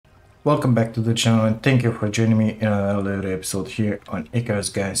Welcome back to the channel and thank you for joining me in another episode here on Icarus,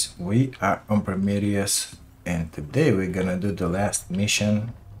 guys. We are on Prometheus and today we're gonna do the last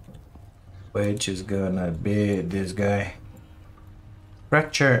mission, which is gonna be this guy.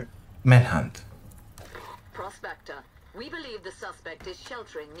 Fracture Manhunt. Prospector, we believe the suspect is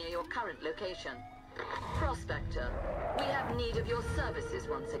sheltering near your current location. Prospector, we have need of your services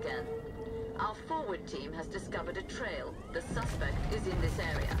once again. Our forward team has discovered a trail. The suspect is in this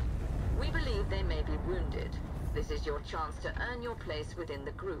area. We believe they may be wounded. This is your chance to earn your place within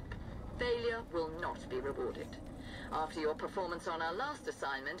the group. Failure will not be rewarded. After your performance on our last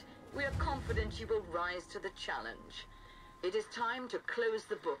assignment, we are confident you will rise to the challenge. It is time to close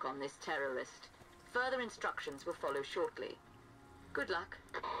the book on this terrorist. Further instructions will follow shortly. Good luck.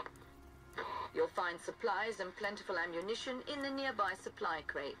 You'll find supplies and plentiful ammunition in the nearby supply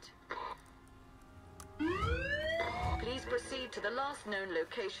crate. Please proceed to the last known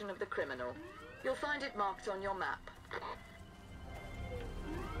location of the criminal. You'll find it marked on your map.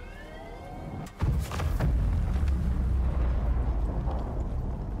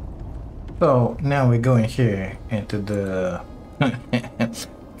 So now we're going here into the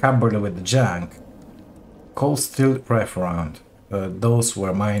cupboard with the junk. Cold steel rifle round. Those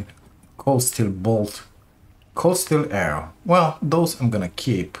were mine. Cold steel bolt. Cold steel arrow. Well, those I'm gonna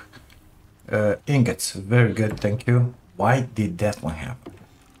keep. Ingots, very good, thank you. Why did that one happen?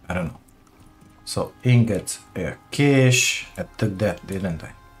 I don't know. So ingots, cash. I took that, didn't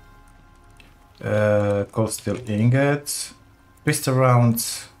I? Cold steel ingots, pistol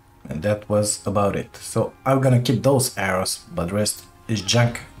rounds, and that was about it. So I'm gonna keep those arrows, but the rest is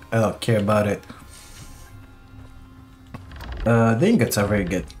junk. I don't care about it. The ingots are very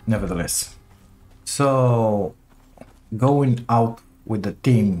good, nevertheless. So going out with the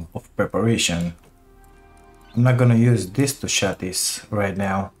team of preparation, I'm not gonna use this to shot this right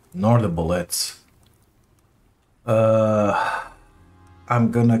now, nor the bullets. I'm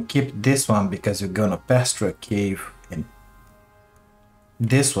gonna keep this one because we're gonna pass through a cave, and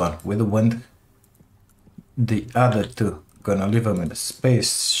this one with the wind. The other two gonna leave them in the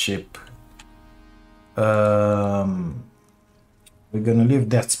spaceship. We're gonna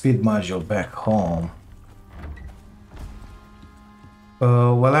leave that speed module back home.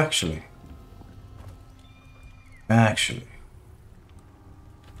 Well, actually,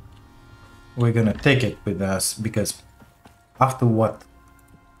 we're gonna take it with us because after what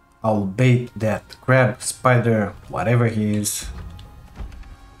I'll bait that crab, spider, whatever he is,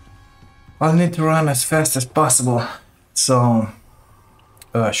 I'll need to run as fast as possible. So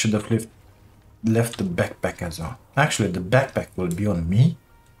I should have left the backpack as well. Actually, the backpack will be on me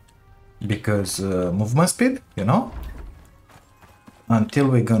because movement speed, you know. Until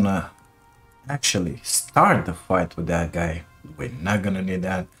we're gonna actually start the fight with that guy, we're not gonna need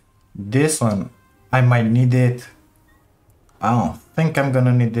that. This one, I might need it. I don't think I'm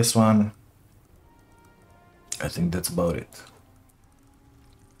gonna need this one. I think that's about it.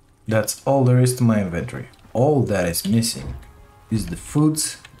 That's all there is to my inventory. All that is missing is the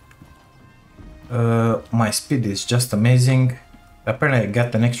foods. My speed is just amazing. Apparently I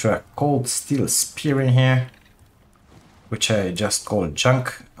got an extra cold steel spear in here, which I just called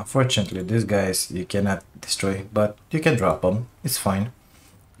junk. Unfortunately, these guys you cannot destroy, but you can drop them. It's fine.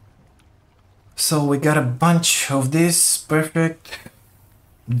 So we got a bunch of this. Perfect.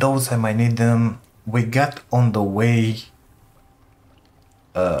 Those I might need them. We got on the way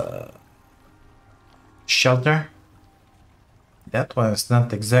shelter. That one's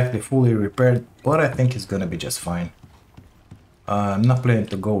not exactly fully repaired, but I think it's gonna be just fine. I'm not planning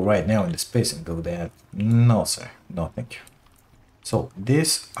to go right now in the space and go there. No, sir. No, thank you. So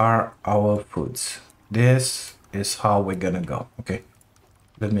these are our foods. This is how we're gonna go. Okay.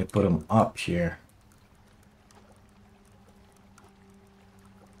 Let me put them up here.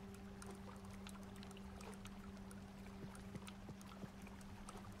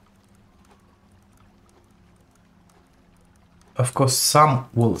 Of course, some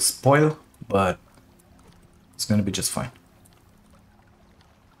will spoil, but it's gonna be just fine.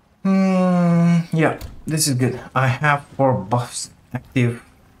 Yeah, this is good. I have 4 buffs active.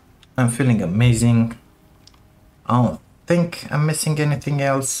 I'm feeling amazing. I don't think I'm missing anything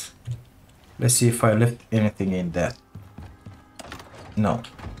else. Let's see if I left anything in that. No,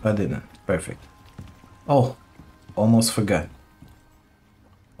 I didn't. Perfect. Oh, almost forgot.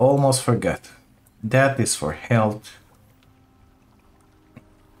 Almost forgot. That is for health.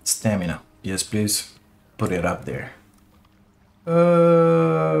 Stamina. Yes, please. Put it up there.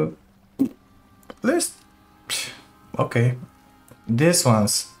 Let's... Okay. These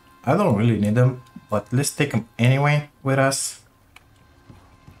ones, I don't really need them, but let's take them anyway with us.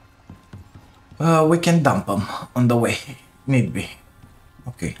 We can dump them on the way, need be.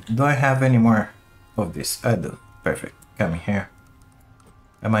 Okay, do I have any more of this? I do. Perfect. Come here.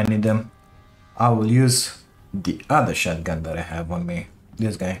 I might need them. I will use the other shotgun that I have on me.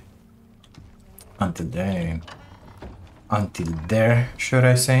 This guy. Until there, should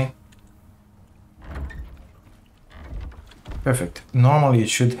I say? Perfect. Normally it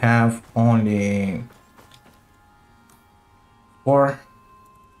should have only 4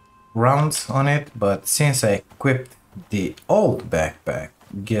 rounds on it, but since I equipped the old backpack,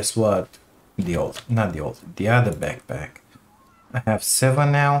 guess what? The other backpack. I have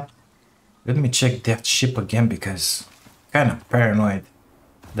 7 now. Let me check that ship again because I'm kind of paranoid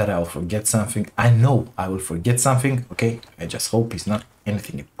that I'll forget something. I know I will forget something, okay? I just hope it's not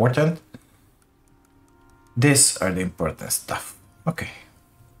anything important. These are the important stuff. Okay.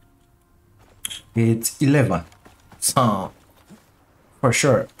 It's 11. So, for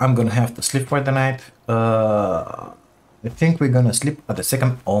sure, I'm gonna have to sleep for the night. I think we're gonna sleep at the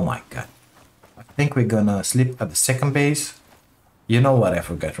second... Oh my god. I think we're gonna sleep at the second base. You know what I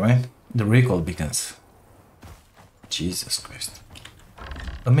forgot, right? The recall beacons. Jesus Christ.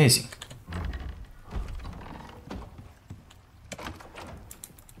 Amazing.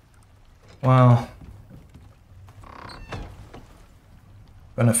 Well,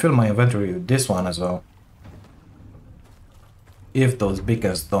 gonna fill my inventory with this one as well. If those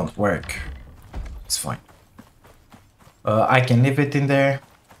beacons don't work, it's fine. I can leave it in there.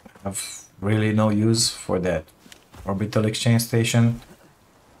 I have really no use for that orbital exchange station,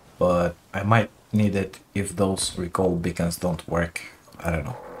 but I might need it if those recall beacons don't work. I don't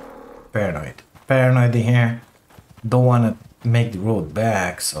know. Paranoid in here. Don't want to make the road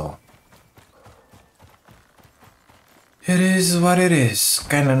back, so it is what it is.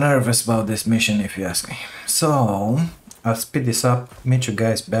 Kinda nervous about this mission if you ask me. So I'll speed this up, meet you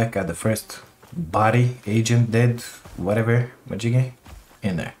guys back at the first body, agent, dead, whatever, B.I.G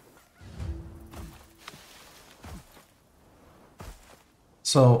in there.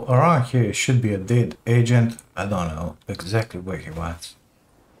 So around here should be a dead agent. I don't know exactly where he was.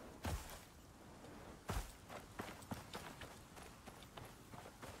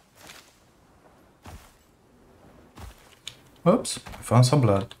 Oops, I found some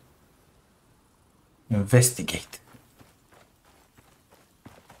blood. Investigate.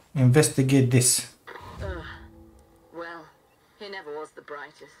 Investigate this. Well, he never was the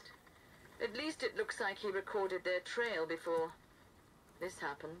brightest. At least it looks like he recorded their trail before this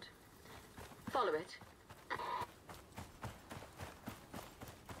happened. Follow it.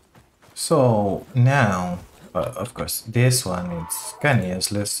 So now, of course, this one is kind of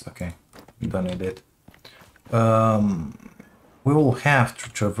useless. Okay, don't need it. We will have to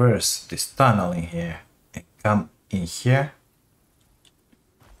traverse this tunnel in here and come in here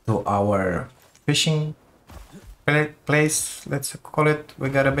to our fishing place, let's call it. We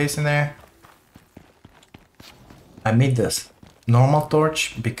got a base in there. I made this normal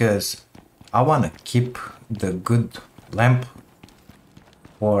torch because I want to keep the good lamp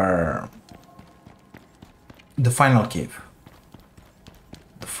for the final cave.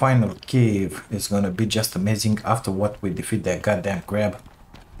 The final cave is gonna be just amazing after what we defeat that goddamn crab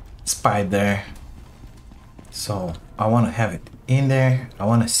spider. So I want to have it in there. I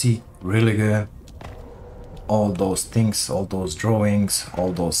want to see really good all those things, all those drawings,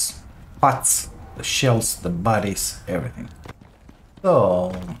 all those pots, the shells, the bodies, everything.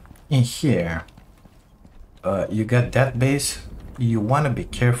 So in here you got that base. You want to be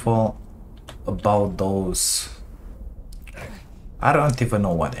careful about those. I don't even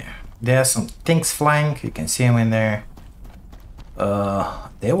know what they are. There are some things flying. You can see them in there.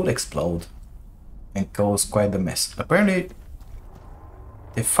 They will explode and cause quite a mess. Apparently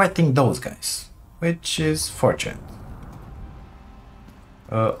they're fighting those guys, which is fortunate.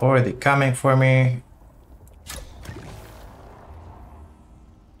 Already coming for me.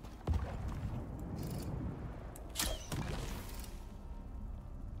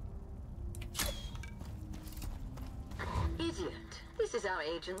 This is our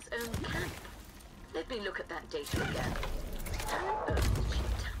agent's own camp. Let me look at that data again. How on earth did she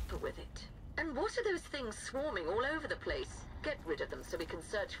tamper with it? And what are those things swarming all over the place? Get rid of them so we can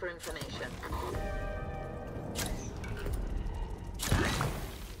search for information.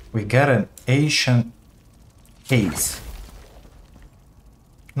 We got an Asian case.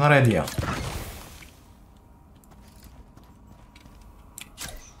 Not ideal.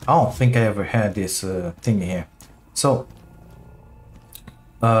 I don't think I ever had this thing here. So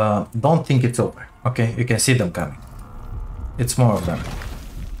don't think it's over. Okay, you can see them coming. It's more of them.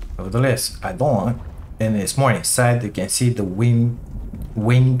 Nevertheless, I don't want, and it's more inside. You can see the wind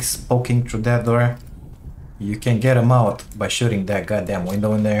wings poking through that door. You can get them out by shooting that goddamn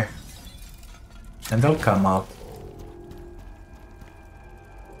window in there. And they'll come out.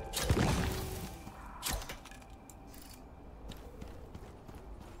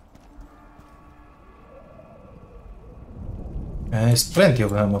 And there's plenty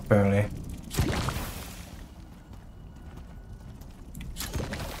of them apparently.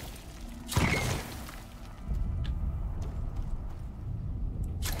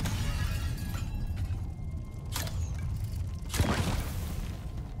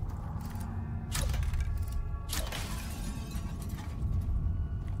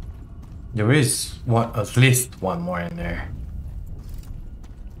 There is one, at least one more in there.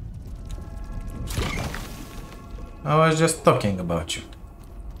 I was just talking about you.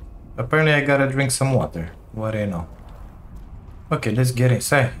 Apparently I gotta drink some water. What do you know? Okay, let's get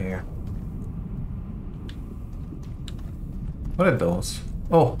inside here. What are those?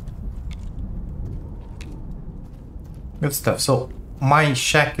 Oh. Good stuff. So, my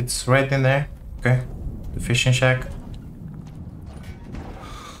shack, it's right in there. Okay. The fishing shack.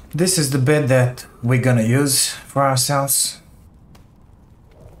 This is the bed that we're gonna use for ourselves.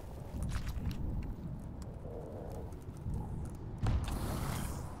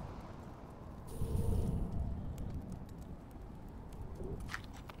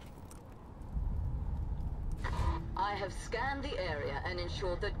 I have scanned the area and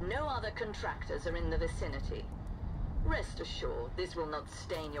ensured that no other contractors are in the vicinity. Rest assured, this will not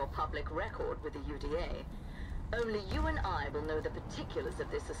stain your public record with the UDA. Only you and I will know the particulars of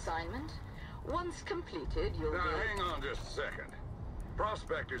this assignment. Once completed, you'll Now, be... hang on just a second.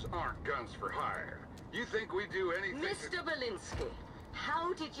 Prospectors aren't guns for hire. You think we do anything Mr. Belinsky,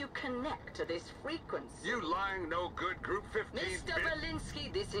 how did you connect to this frequency? You lying no good Group 15 Mr.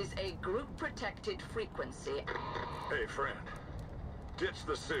 Belinsky, this is a group-protected frequency. Hey, friend. Ditch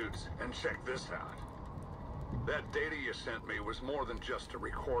the suits and check this out. That data you sent me was more than just a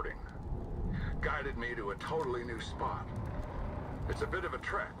recording. Guided me to a totally new spot. It's a bit of a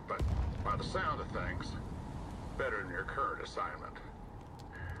trek, but by the sound of things, better than your current assignment.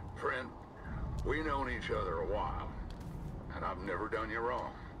 Friend, we've known each other a while, and I've never done you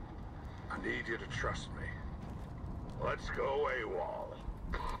wrong. I need you to trust me. Let's go AWOL.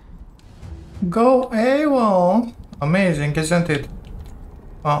 Go AWOL! Amazing, isn't it?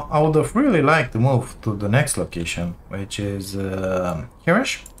 I would have really liked to move to the next location, which is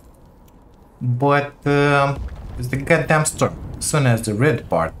here-ish. But it's the goddamn storm. As soon as the red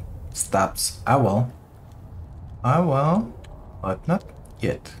part stops, I will. But not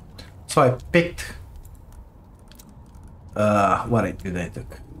yet. So I picked what I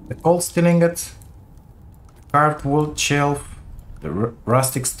took. The cold steel ingots, carved wood shelf, the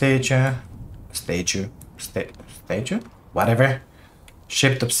rustic statue, whatever,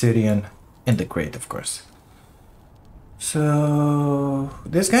 shaped obsidian, and the crate, of course. So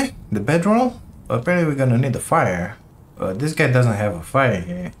this guy, the bedroll, apparently we're gonna need a fire. This guy doesn't have a fire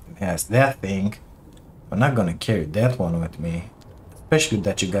here. He has that thing. I'm not gonna carry that one with me, especially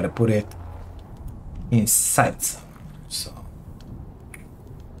that you gotta put it inside somewhere. So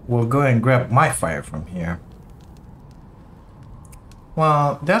we'll go and grab my fire from here.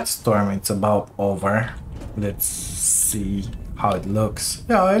 Well, that storm, it's about over. Let's see how it looks.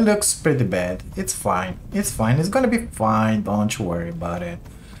 Yeah, it looks pretty bad. It's fine. It's fine. It's gonna be fine. Don't you worry about it.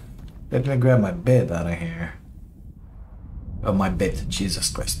 Let me grab my bed out of here. Oh, my bed. Jesus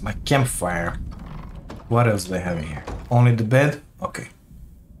Christ. My campfire. What else do I have in here? Only the bed? Okay.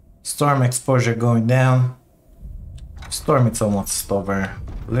 Storm exposure going down. Storm, it's almost over.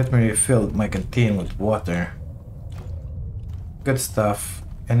 Let me refill my canteen with water. Good stuff.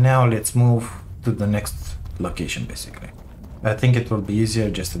 And now let's move to the next location, basically. I think it will be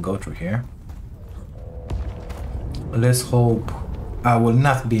easier just to go through here. Let's hope I will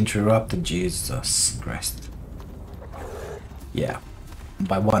not be interrupted. Jesus Christ. Yeah,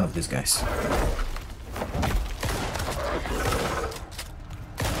 by one of these guys.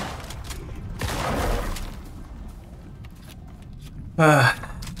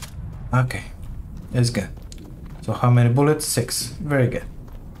 Okay, it's good. So how many bullets? 6. Very good.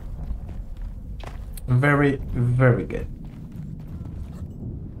 Very, very good.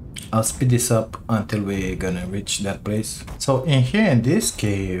 I'll speed this up until we're gonna reach that place. So in here in this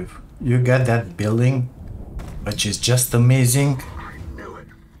cave, you got that building, which is just amazing. I knew it.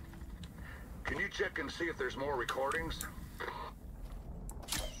 Can you check and see if there's more recordings?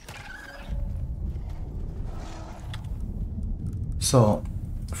 So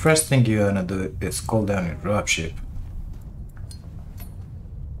first thing you're gonna do is call down your dropship.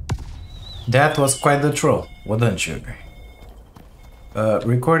 That was quite the throw, wouldn't you agree?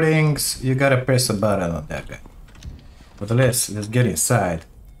 Recordings, you gotta press a button on that guy. But let's get inside.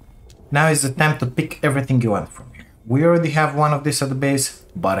 Now is the time to pick everything you want from here. We already have one of these at the base,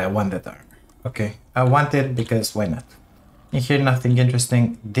 but I want that armor. Okay, I want it because why not? In here, nothing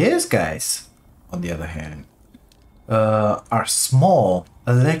interesting. These guys, on the other hand, are small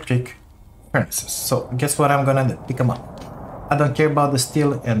electric furnaces. So guess what I'm gonna do? Pick them up. I don't care about the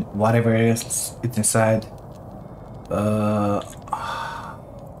steel and whatever else it's inside.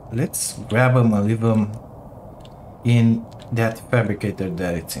 Let's grab them and leave them in that fabricator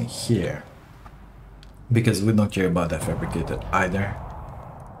that it's in here, because we don't care about that fabricator either.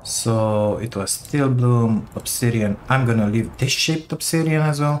 So it was steel bloom, obsidian. I'm gonna leave this shaped obsidian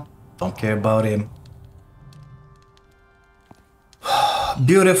as well. Don't care about him.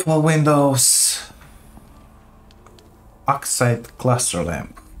 Beautiful windows. Oxide cluster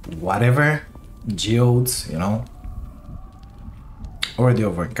lamp. Whatever. Geodes, you know. Already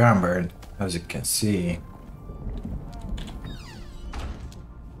over encumbered, as you can see.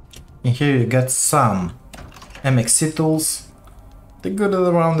 In here you got some MXC tools. They're good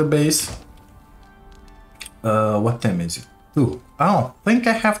around the base. What time is it? 2. I don't think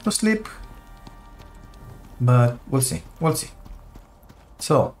I have to sleep, but we'll see. We'll see.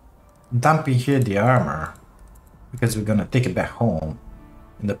 So, dumping here the armor, because we're gonna take it back home.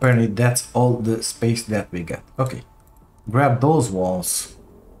 And apparently that's all the space that we got. Okay, grab those walls.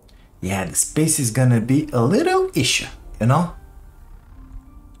 Yeah, the space is gonna be a little issue, you know?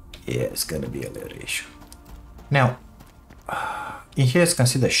 Yeah, it's gonna be a little issue. Now, in here is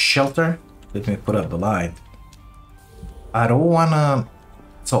considered shelter. Let me put up the light. I don't wanna...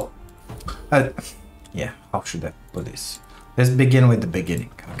 So, yeah, how should I put this? Let's begin with the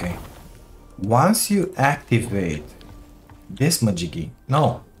beginning, okay? Once you activate this majiggy,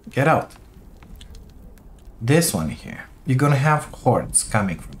 no, get out. This one here, you're gonna have hordes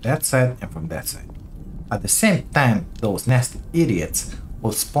coming from that side and from that side. At the same time, those nasty idiots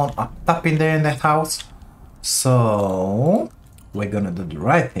will spawn up top in there in that house. So we're gonna do the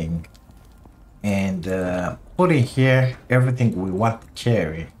right thing and put in here everything we want to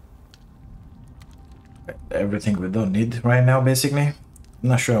carry. Everything we don't need right now, basically. I'm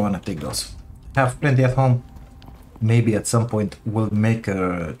not sure I want to take those. Have plenty at home. Maybe at some point we'll make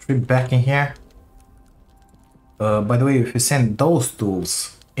a trip back in here. By the way, if you send those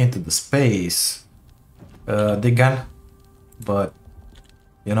tools into the space, they're gone. But,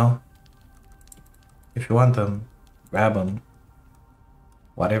 you know, if you want them, grab them.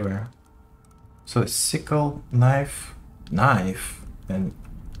 Whatever. So sickle, knife, and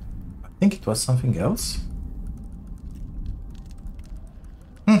I think it was something else.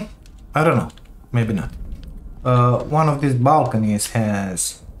 I don't know. Maybe not. One of these balconies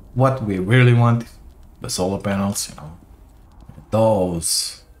has what we really want. The solar panels, you know.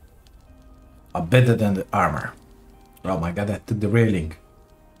 Those are better than the armor. Oh my god, that took the railing.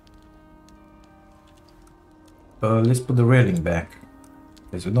 Let's put the railing back,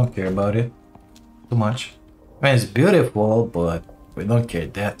 because we don't care about it too much. I mean, it's beautiful, but we don't care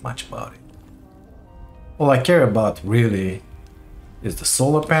that much about it. All I care about really is the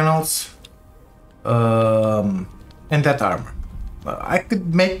solar panels and that armor. I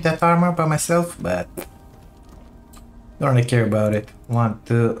could make that armor by myself, but don't really care about it.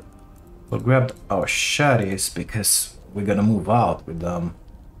 We'll grab our shotties because we're gonna move out with them.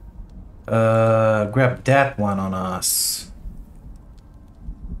 Grab that one on us.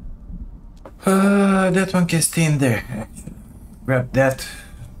 That one can stay in there. Grab that.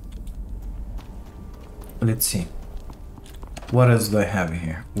 Let's see. What else do I have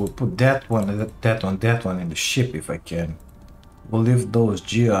here? We'll put that one in the ship if I can. We'll leave those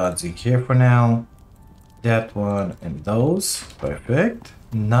geodes in here for now. That one and those. Perfect.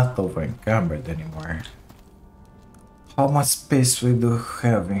 Not over encumbered anymore. How much space we do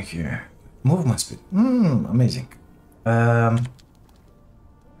have in here? Movement speed. Amazing. They're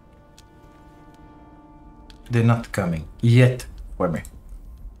not coming yet for me.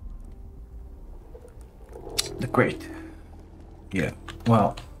 The crate. Yeah,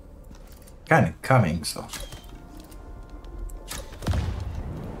 well, kind of coming, so.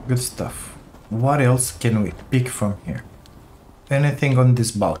 Good stuff. What else can we pick from here? Anything on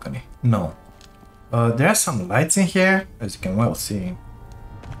this balcony? No. There are some lights in here, as you can well see.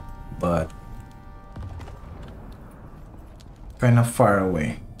 But kind of far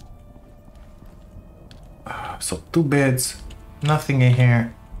away. So 2 beds, nothing in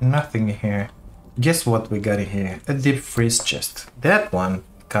here, nothing in here. Guess what we got in here? A deep freeze chest. That one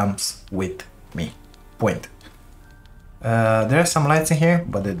comes with me. Point. There are some lights in here,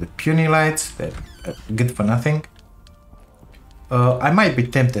 but they're the puny lights that are good for nothing. I might be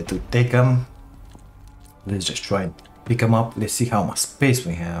tempted to take them. Let's just try and pick them up. Let's see how much space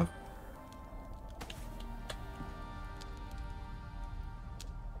we have.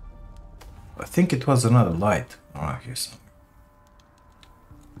 I think it was another light. Alright, here's some.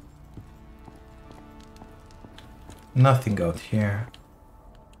 Nothing out here.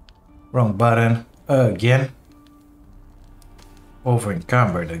 Wrong button. Again. Over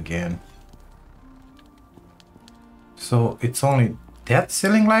encumbered again. So it's only that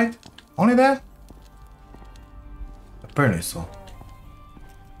ceiling light? Only that? Apparently so.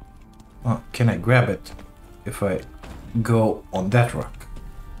 Oh, can I grab it if I go on that rock?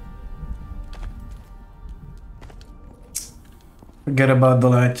 Forget about the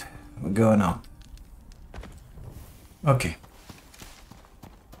light. We're going out. Okay.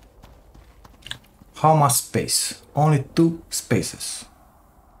 How much space? Only 2 spaces.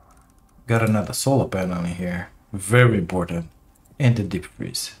 Got another solar panel in here. Very important. And the deep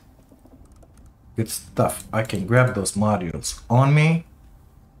freeze. Good stuff. I can grab those modules on me.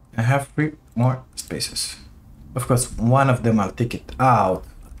 I have 3 more spaces. Of course, one of them I'll take it out.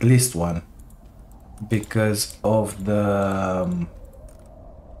 At least one. Because of the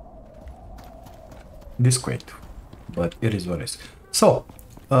this crate. But it is what it is. So,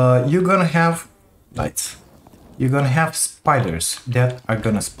 you're gonna have lights. You're gonna have spiders that are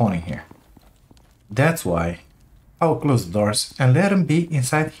gonna spawn in here. That's why I'll close the doors and let them be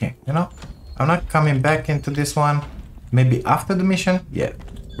inside here, you know? I'm not coming back into this one. Maybe after the mission? Yeah.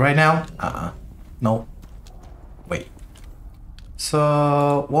 Right now? No. Wait.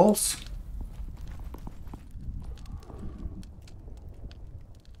 So, walls?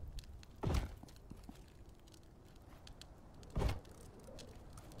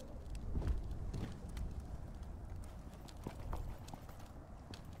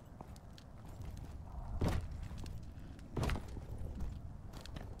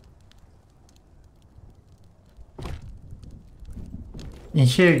 In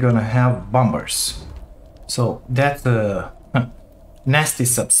here you're gonna have bombers. So that's nasty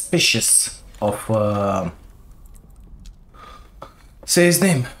suspicious of say his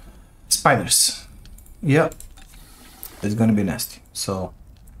name. Spiders. Yep. It's gonna be nasty. So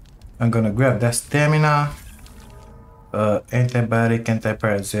I'm gonna grab that stamina. Antibiotic,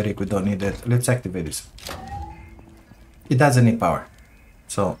 antiparasitic, we don't need it. Let's activate this. It doesn't need power.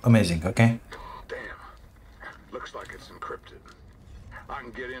 So amazing, okay? Damn. Looks like it's encrypted. I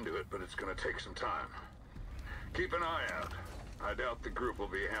can get into it, but it's gonna take some time. Keep an eye out. I doubt the group will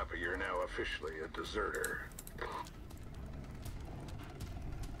be happy you're now officially a deserter.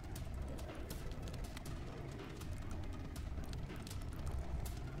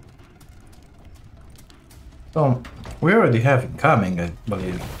 So we already have it coming, I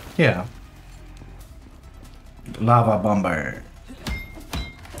believe. Yeah. Lava bomber.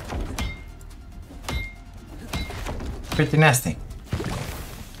 Pretty nasty.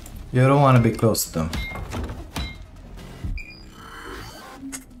 You don't want to be close to them.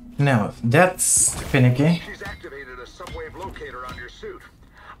 Now, that's finicky. She's activated a subwave locator on your suit.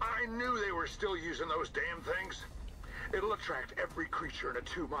 I knew they were still using those damn things. It'll attract every creature in a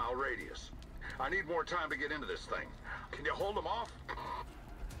 2-mile radius. I need more time to get into this thing. Can you hold them off?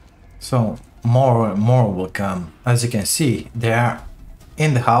 So, more and more will come. As you can see, they are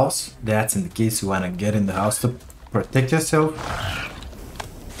in the house. That's in the case you want to get in the house to protect yourself.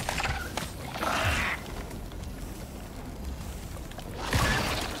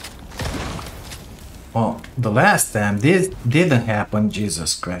 Well, the last time this didn't happen,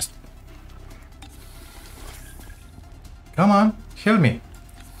 Jesus Christ. Come on, heal me.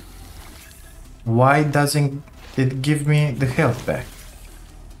 Why doesn't it give me the health back?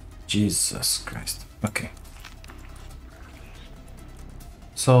 Jesus Christ. Okay.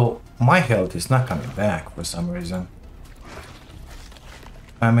 So, my health is not coming back for some reason.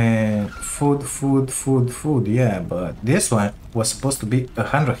 I mean, food, yeah, but this one was supposed to be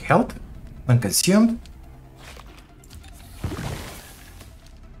 100 health when consumed.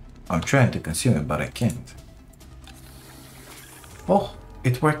 I'm trying to consume it, but I can't. Oh,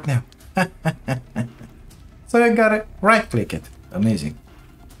 it worked now. So I gotta right click it. Amazing.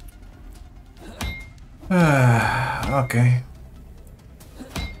 Okay.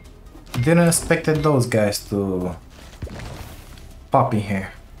 Didn't expect those guys to pop in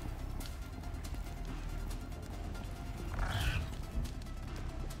here.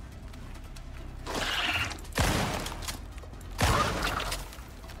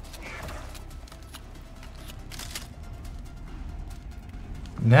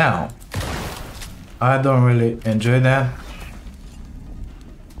 Now, I don't really enjoy that.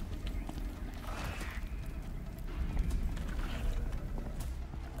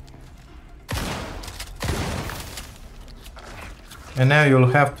 And now you'll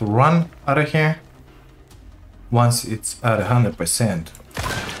have to run out of here once it's at 100%.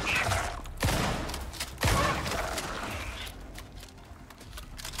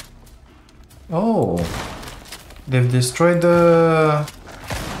 Oh, they've destroyed that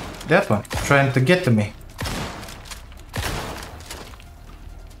one, trying to get to me.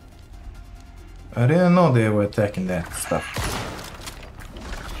 I didn't know they were attacking that stuff.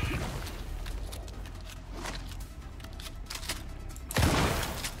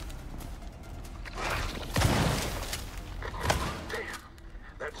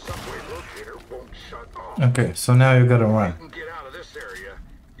 Okay, so now you gotta run. Get out of this area.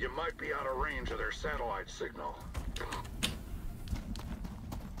 You might be out of range of their satellite signal.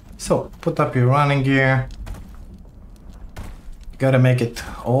 So, put up your running gear. Gotta make it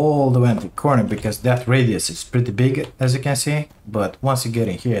all the way to the corner because that radius is pretty big, as you can see. But once you get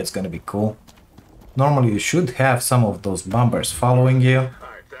in here, it's gonna be cool. Normally, you should have some of those bombers following you.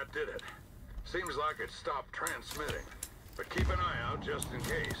 Alright, that did it. Seems like it stopped transmitting. But keep an eye out just in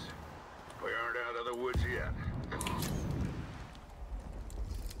case. We aren't out of the woods yet.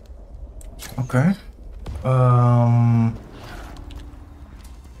 Okay.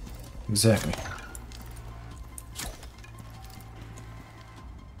 Exactly.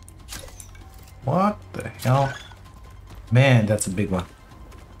 What the hell? Man, that's a big one.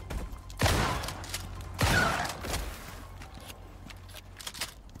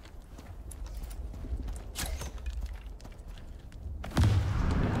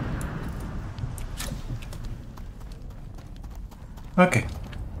 Okay.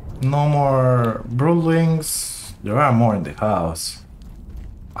 No more broodlings. There are more in the house.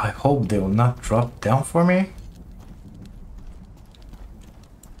 I hope they will not drop down for me.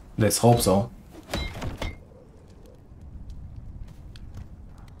 Let's hope so.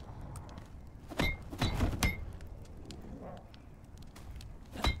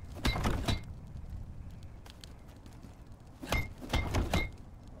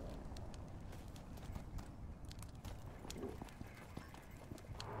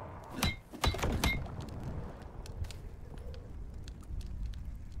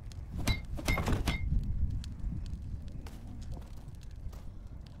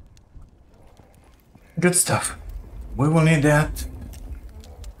 Good stuff. We will need that.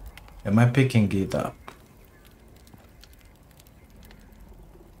 Am I picking it up?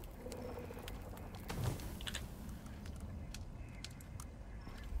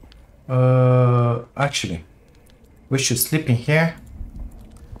 Actually, we should sleep in here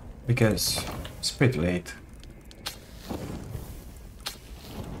because it's pretty late.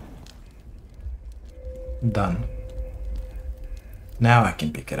 Done. Now I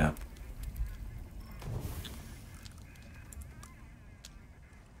can pick it up.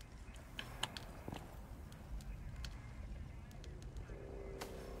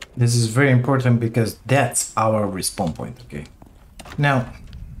 This is very important because that's our respawn point, okay? Now,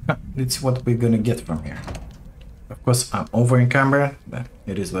 let's see what we're gonna get from here. Of course, I'm over encumbered, but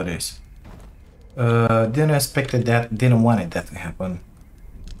it is what it is. Didn't expect that, didn't want that to happen.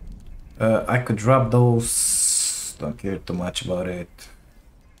 I could drop those, don't care too much about it.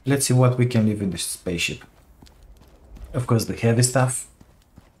 Let's see what we can leave in this spaceship. Of course, the heavy stuff.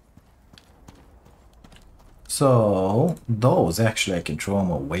 So, those actually I can throw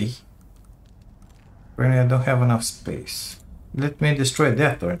them away. Apparently I don't have enough space. Let me destroy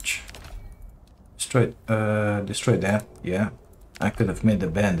that torch. Destroy that, yeah. I could have made the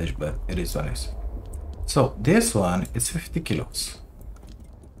bandage, but it is what it is. So, this one is 50 kilos.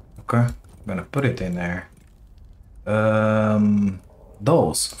 Okay, I'm gonna put it in there.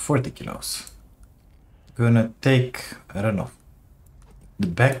 Those, 40 kilos. Gonna take, I don't know, the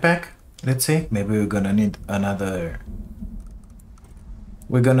backpack. Let's see, maybe we're gonna need another...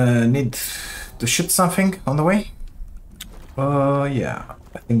 We're gonna need to shoot something on the way. Yeah,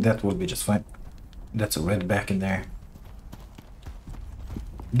 I think that will be just fine. That's a red back in there.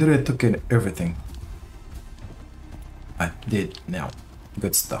 Did I took in everything? I did now.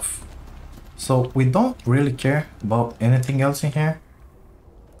 Good stuff. So we don't really care about anything else in here.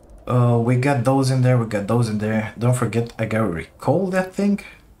 We got those in there, we got those in there. Don't forget I gotta recall that thing.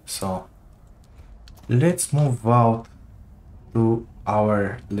 So let's move out to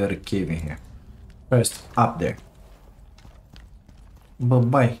our little cave in here. First, up there.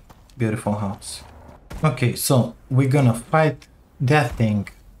 Bye-bye, beautiful house. Okay, so we're gonna fight that thing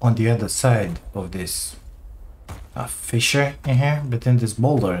on the other side of this fissure in here, between these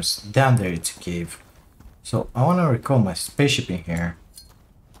boulders. Down there it's a cave. So I wanna recall my spaceship in here.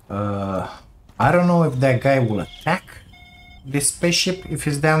 I don't know if that guy will attack this spaceship if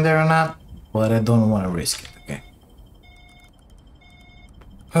he's down there or not, but I don't want to risk it, okay?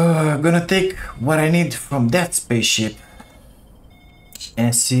 Gonna take what I need from that spaceship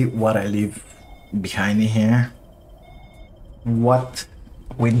and see what I leave behind in here. What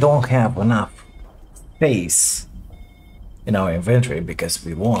we don't have enough space in our inventory because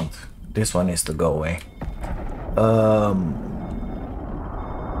we won't. This one needs to go away.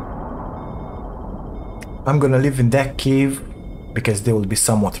 I'm gonna live in that cave because they will be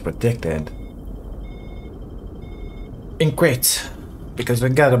somewhat protected. In crates, because we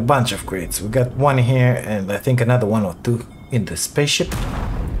got a bunch of crates. We got one here and I think another one or two in the spaceship.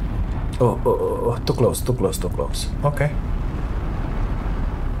 Oh, too close, too close, too close. Okay.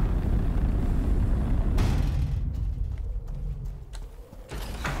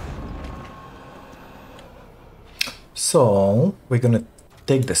 So we're gonna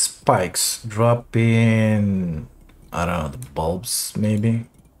take the spikes, drop in, I don't know, the bulbs maybe.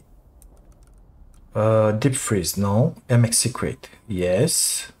 Deep freeze, no. MX crate,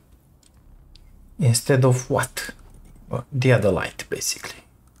 yes. Instead of what? Well, the other light, basically.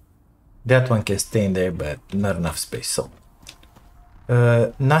 That one can stay in there, but not enough space, so.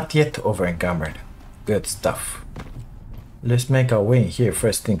 Not yet over encumbered. Good stuff. Let's make our way in here.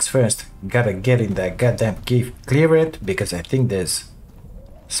 First things first, gotta get in that goddamn cave, clear it, because I think there's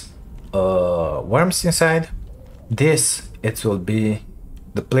worms inside. This, it will be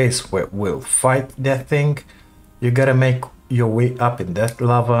the place where we'll fight that thing. You gotta make your way up in that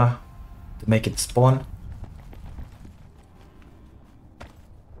lava to make it spawn.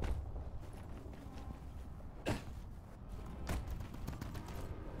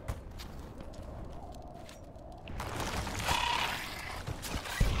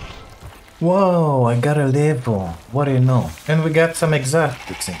 Whoa, I got a level. What do you know? And we got some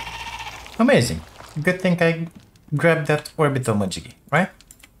exotics in. Amazing. Good thing I grabbed that orbital majiggy, right?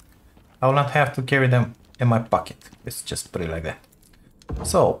 I will not have to carry them in my pocket. Let's just put it like that.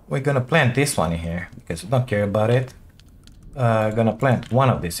 So we're gonna plant this one in here because we don't care about it. Gonna plant one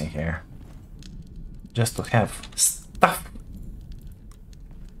of these in here just to have stuff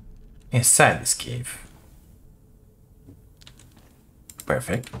inside this cave.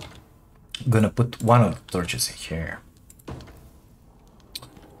 Perfect. Gonna put one of the torches in here.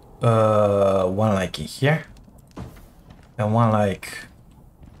 One like in here. And one like,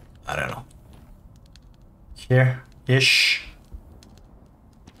 I don't know, here-ish.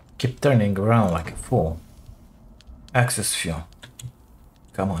 Keep turning around like a fool. Access fuel.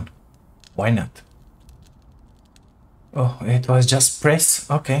 Come on. Why not? Oh, it was just press?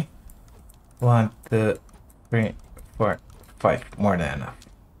 Okay. 1, 2, 3, 4, 5. More than enough.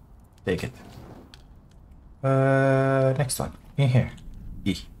 Take it. Next one. In here.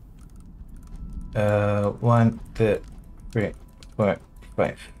 E. 1, 2, 3, 4,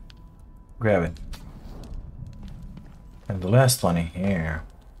 5. Grab it. And the last one in here.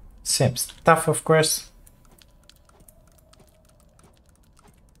 Same stuff, of course.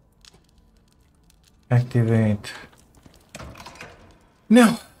 Activate.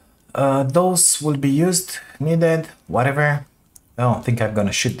 No. Those will be used, needed, whatever. I don't think I'm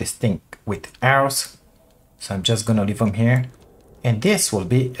gonna shoot this thing with arrows. So I'm just gonna leave them here. And this will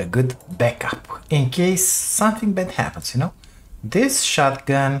be a good backup in case something bad happens, you know? This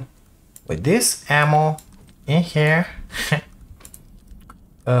shotgun with this ammo in here.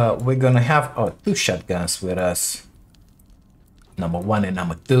 We're gonna have our 2 shotguns with us. Number 1 and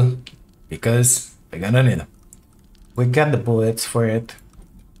number 2. Because we're gonna need them. We got the bullets for it.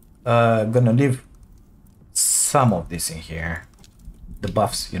 Gonna leave some of this in here. The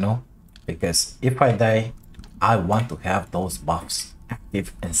buffs, you know? Because if I die, I want to have those buffs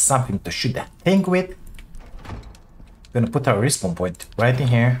active and something to shoot that thing with. Gonna put our respawn point right in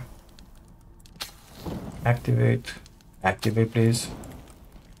here. Activate. Activate, please.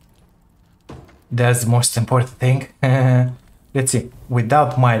 That's the most important thing. Let's see.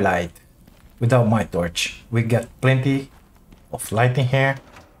 Without my light, without my torch, we got plenty of light in here.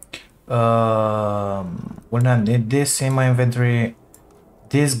 Will not need this in my inventory.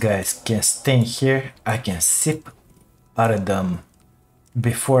 These guys can stay in here. I can sip out of them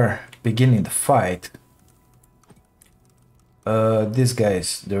before beginning the fight. These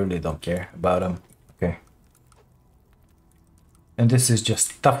guys, they really don't care about them. Okay. And this is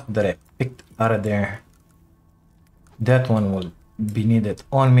just stuff that I picked out of there. That one will be needed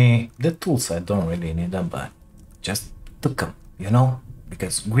on me. The tools, I don't really need them, but just took them, you know?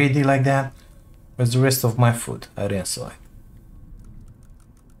 Because greedy like that. Where's the rest of my food? I didn't saw it.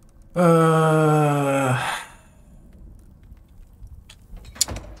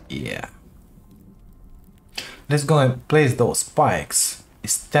 Yeah. Let's go and place those spikes.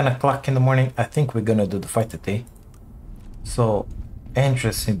 It's 10 o'clock in the morning. I think we're gonna do the fight today. So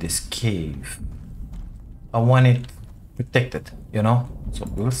entrance in this cave. I want it protected, you know? So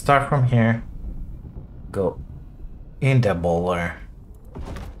we'll start from here. Go in the boulder.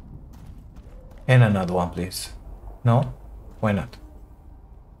 And another one, please. No? Why not?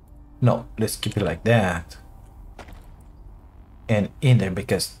 No, let's keep it like that. And in there,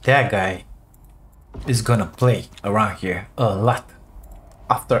 because that guy is gonna play around here a lot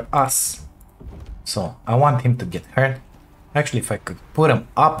after us. So I want him to get hurt. Actually, if I could put him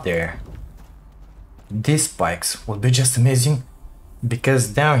up there, these spikes would be just amazing. Because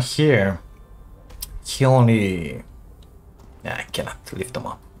down here, he only... I cannot lift him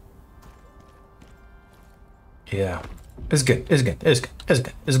up. Yeah, it's good, it's good, it's good, it's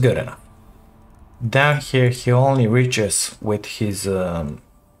good, it's good enough. Down here, he only reaches with his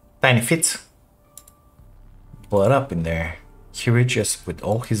tiny feet. But up in there, he reaches with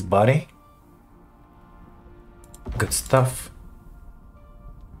all his body. Good stuff.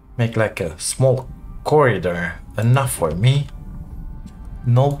 Make like a small corridor, enough for me.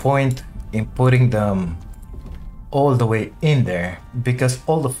 No point in putting them all the way in there, because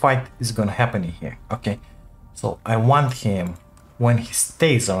all the fight is gonna happen in here, okay? So I want him, when he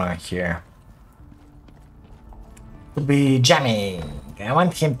stays around here, to be jamming. I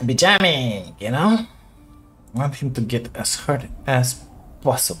want him to be jamming, you know? I want him to get as hurt as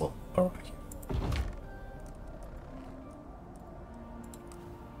possible around here.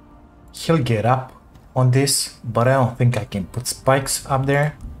 He'll get up on this, but I don't think I can put spikes up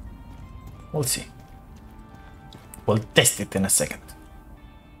there. We'll see. We'll test it in a second.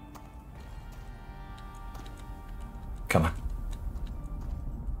 Come on.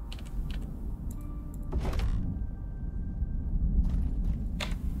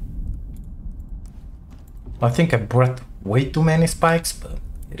 I think I brought way too many spikes, but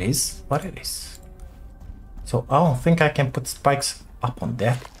it is what it is. So I don't think I can put spikes up on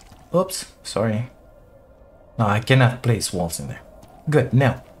that. Oops, sorry. No, I cannot place walls in there. Good,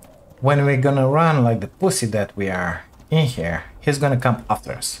 now, when we're gonna run like the pussy that we are in here, he's gonna come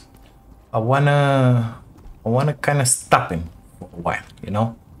after us. I wanna kind of stop him for a while, you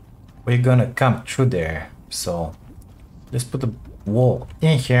know? We're gonna come through there, so let's put the wall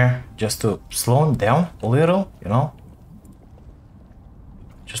in here just to slow him down a little, you know?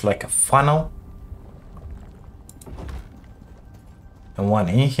 Just like a funnel. And one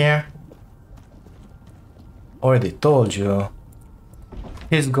in here. Already told you,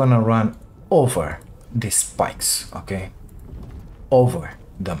 he's gonna run over these spikes, okay? Over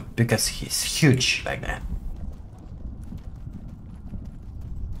them, because he's huge like that.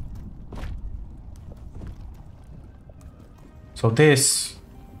 So these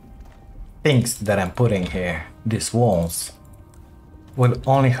things that I'm putting here, these walls, will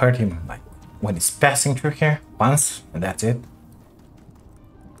only hurt him like when he's passing through here once, and that's it.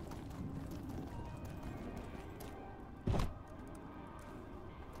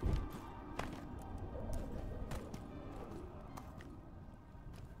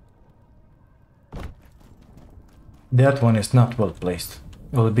 That one is not well placed.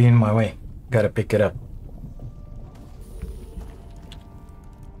 It will be in my way. Gotta pick it up.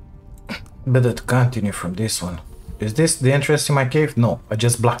 Better to continue from this one. Is this the entrance in my cave? No, I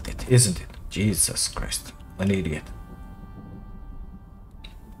just blocked it, isn't it? Jesus Christ, an idiot.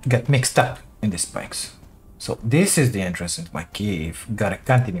 Got mixed up in the spikes. So this is the entrance into my cave. Gotta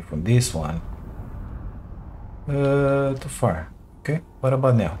continue from this one. Too far. Okay, what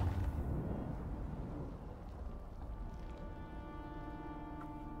about now?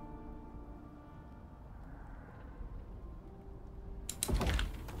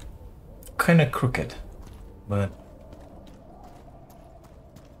 Kind of crooked, but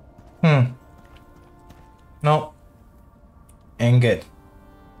no, ain't good.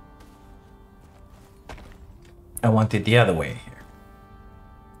 I want it the other way here.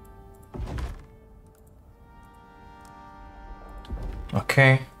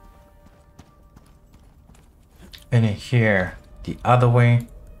 Okay, and in here the other way.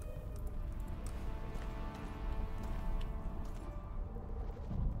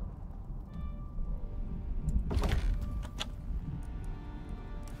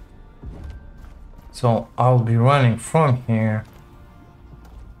 So I'll be running from here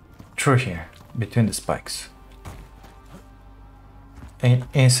through here between the spikes and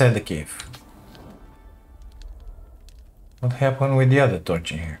inside the cave. What happened with the other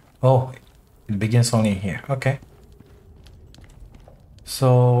torch in here? Oh, it begins only here. Okay.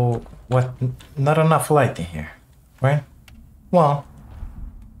 So what? Not enough light in here, right? Well,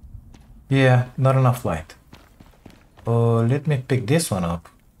 yeah, not enough light. Let me pick this one up.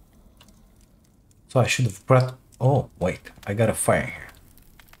 So I should have brought Oh, wait, I got a fire here.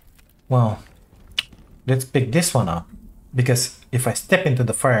 Well, let's pick this one up, because if I step into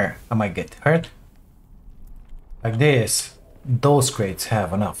the fire, I might get hurt. Like this, those crates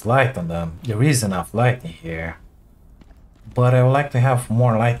have enough light on them. There is enough light in here. But I would like to have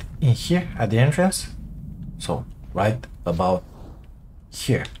more light in here at the entrance. So, right about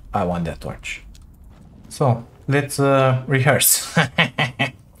here, I want that torch. So, let's rehearse.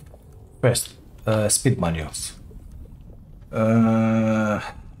 First, speed modules.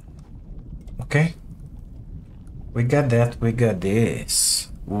 Okay. We got that, we got this.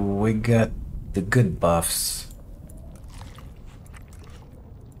 We got the good buffs.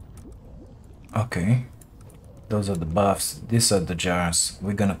 Okay. Those are the buffs, these are the jars.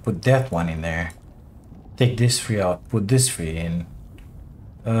 We're gonna put that one in there. Take this 3 out, put this 3 in.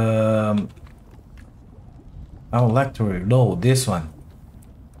 I would like to reload this one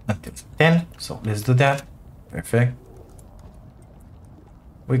until 10, so let's do that. Perfect.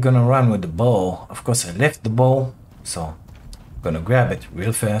 We're gonna run with the bow. Of course, I left the bow, so I'm gonna grab it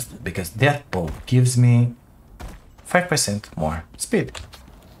real fast because that bow gives me 5% more speed.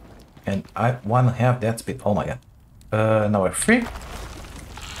 And I want to have that speed. Oh my god. Now we're free.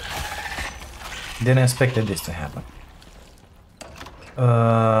 Didn't expect this to happen.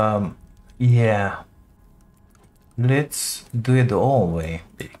 Yeah. Let's do it the old way,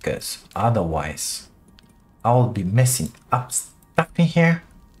 because otherwise I'll be messing up stuff in here.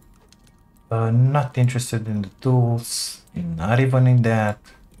 Not interested in the tools. Not even in that.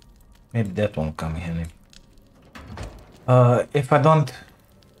 Maybe that won't come in handy. If I don't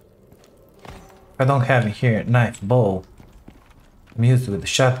have in here knife, bow, I'm used with the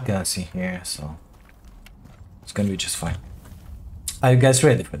shotguns in here, so it's gonna be just fine. Are you guys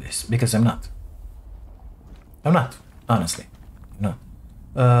ready for this? Because I'm not. I'm not, honestly. No.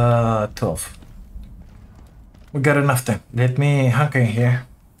 12. We got enough time. Let me hunker in here,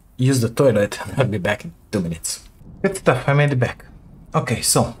 use the toilet, and I'll be back in 2 minutes. Good stuff, I made it back. Okay,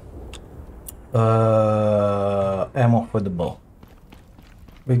 so ammo for the bow.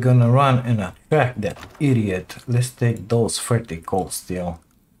 We're gonna run and attack that idiot. Let's take those 30 gold steel.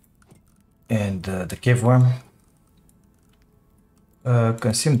 And the cave worm.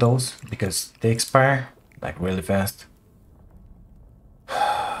 Consume those because they expire like really fast.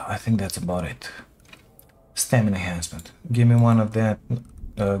 I think that's about it. Stamina enhancement. Give me one of that.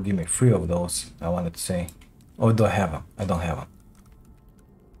 Give me 3 of those, I wanted to say. Or do I have them? I don't have them.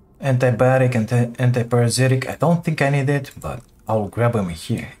 Antibiotic and antiparasitic. I don't think I need it, but I'll grab them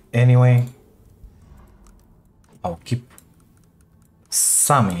here anyway. I'll keep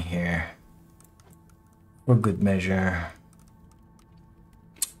some in here for good measure.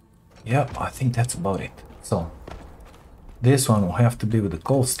 Yep, I think that's about it. So this one will have to be with the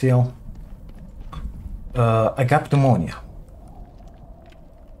cold steel. I got pneumonia.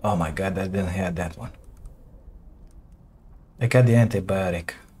 Oh my god, I didn't have that one. I got the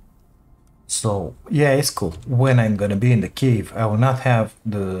antibiotic. So yeah, it's cool. When I'm gonna be in the cave, I will not have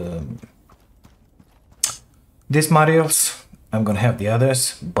these materials. I'm gonna have the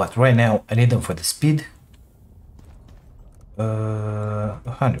others, but right now I need them for the speed.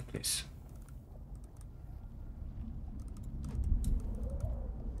 100 please.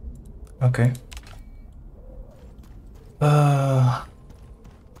 Okay. I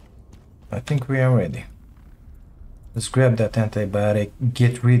think we are ready. Let's grab that antibiotic,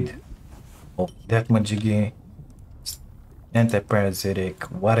 get rid of that majiggy, antiparasitic,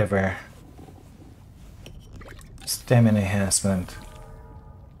 whatever. Stamina enhancement.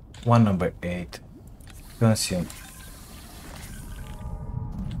 One number 8. Consume.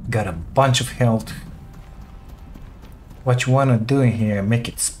 Got a bunch of health. What you wanna do in here, make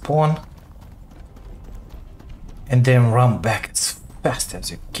it spawn. And then run back as fast as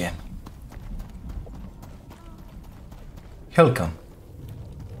you can. He'll come.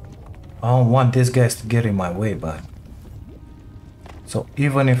 I don't want these guys to get in my way, but... So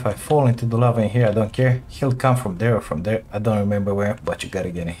even if I fall into the lava in here, I don't care. He'll come from there or from there. I don't remember where, but you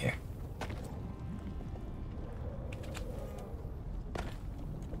gotta get in here.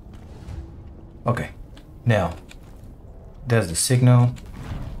 Okay, now there's the signal.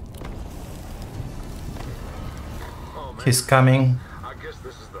 Oh, man. He's coming. I guess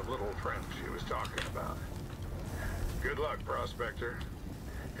this is the little friend she was talking about. Good luck, Prospector.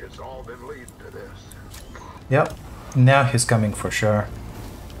 It's all been leading to this. Yep, now he's coming for sure.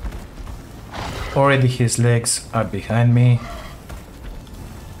 Already his legs are behind me.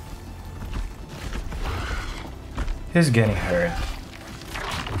 He's getting hurt.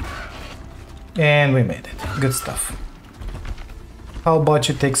 And we made it. Good stuff. How about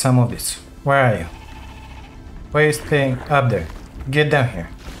you take some of this? Where are you? Why are you staying up there? Get down here.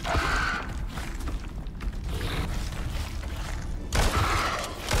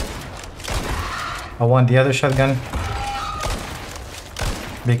 I want the other shotgun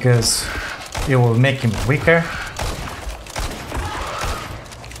because it will make him weaker.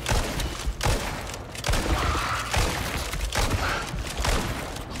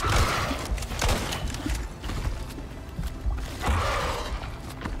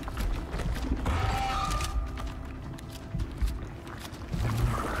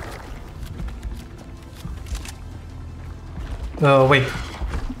 Oh, wait.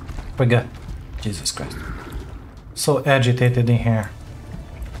 Forgot. Jesus Christ. So agitated in here.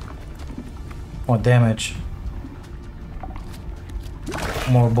 More damage.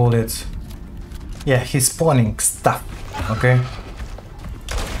 More bullets. Yeah, he's spawning stuff. Okay.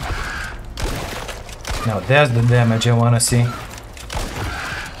 Now that's the damage I wanna see.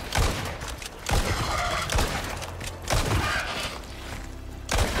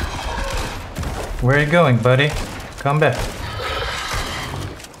 Where are you going, buddy? Come back.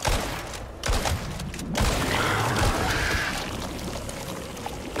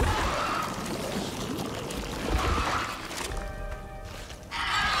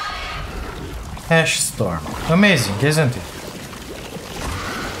 Ash Storm. Amazing, isn't it?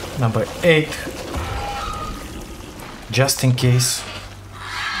 Number 8. Just in case.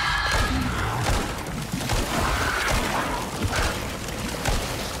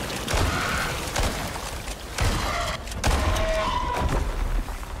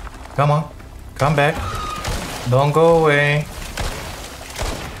 Come on. Come back. Don't go away.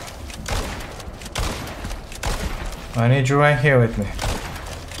 I need you right here with me.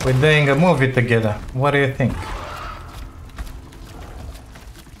 We're doing a movie together. What do you think?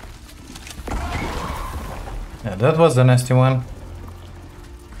 Yeah, that was the nasty one.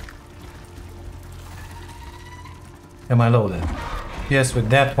 Am I loaded? Yes,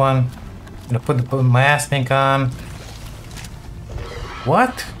 with that one. I'm gonna put my ass thing on.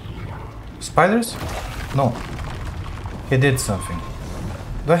 What? Spiders? No. He did something.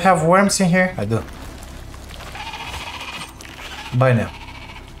 Do I have worms in here? I do. Bye now.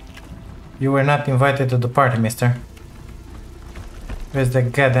 You were not invited to the party, mister. Where's the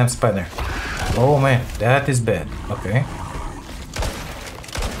goddamn spider? Oh man, that is bad. Okay.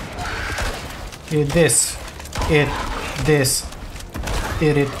 Eat this. Eat this.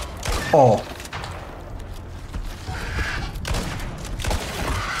 Eat it all.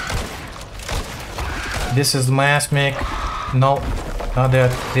 This is my ass mic. No, not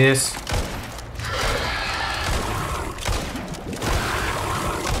that. This.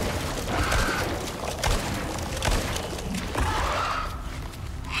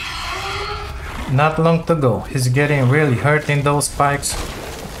 Not long to go. He's getting really hurt in those spikes.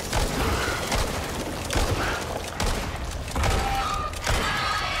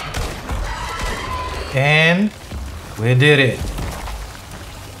 And we did it.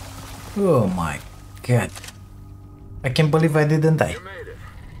 Oh my god. I can't believe I didn't die. You made it.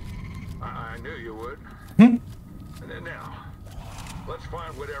 I knew you would. Hmm? And then now, let's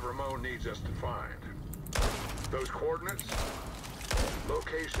find whatever Mo needs us to find. Those coordinates?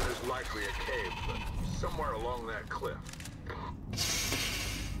 Location is likely a cave, but somewhere along that cliff.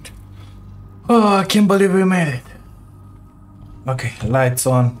 Oh, I can't believe we made it. Okay, lights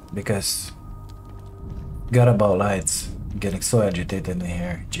on because got about lights. Getting so agitated in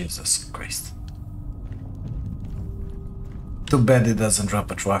here. Jesus Christ. Too bad it doesn't drop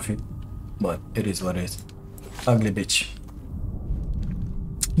a trophy, but it is what it is. Ugly bitch.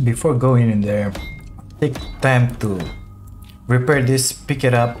 Before going in there, take time to repair this, pick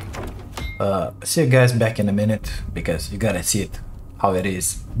it up. See you guys back in a minute because you gotta see it how it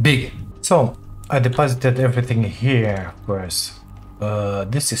is big. So I deposited everything here first.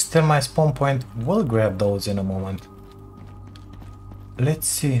 This is still my spawn point. We'll grab those in a moment. Let's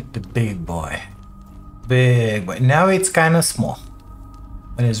see the big boy. Big boy. Now it's kind of small.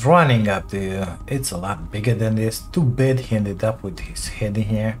 When it's running up to you, it's a lot bigger than this. Too bad he ended up with his head in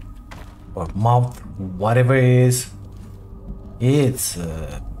here. Or mouth, whatever it is. It's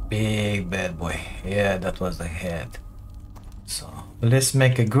a big bad boy. Yeah, that was the head. So let's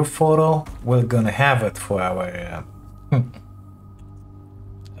make a group photo. We're gonna have it for our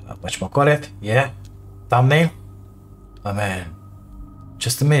whatchamacallit? Yeah, thumbnail. Oh man,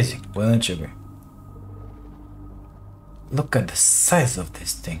 just amazing, wouldn't you agree? Look at the size of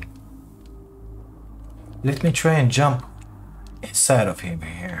this thing. Let me try and jump inside of him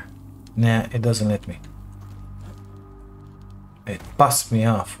here. Nah, it doesn't let me. It busts me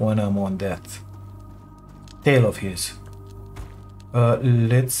off when I'm on that tail of his.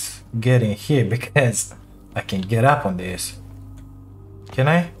 Let's get in here because I can get up on this. Can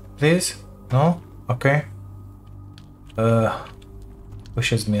I? Please? No? Okay.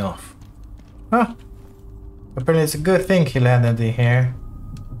 Pushes me off. Huh. Apparently it's a good thing he landed in here.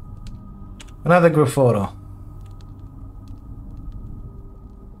 Another group photo.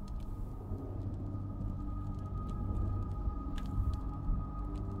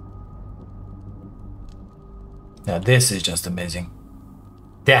 Now this is just amazing.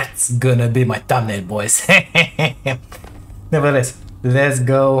 That's gonna be my thumbnail, boys. Nevertheless, let's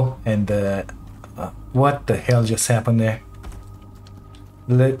go and what the hell just happened there?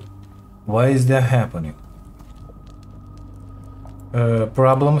 Why is that happening?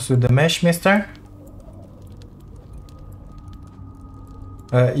 Problems with the mesh, mister?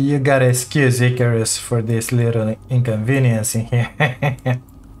 You gotta excuse Icarus for this little inconvenience in here.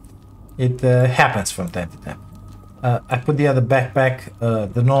 It happens from time to time. I put the other backpack,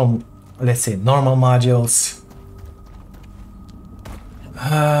 the normal, let's say normal modules.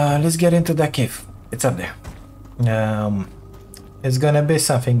 Let's get into that cave. It's up there. It's gonna be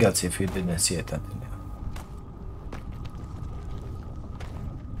something else if you didn't see it until now.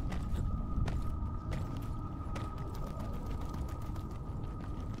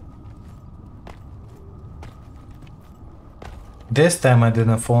 This time I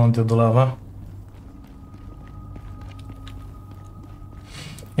didn't fall into the lava.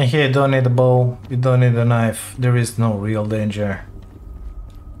 And here you don't need a bow, you don't need a knife, there is no real danger.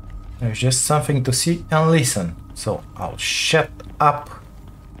 There's just something to see and listen. So I'll shut up.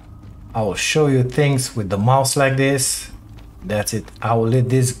 I will show you things with the mouse like this. That's it. I will let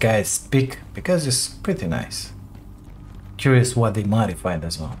these guys speak because it's pretty nice. Curious what they modified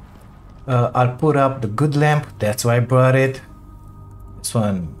as well. I'll put up the good lamp. That's why I brought it. This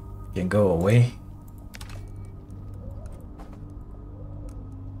one can go away.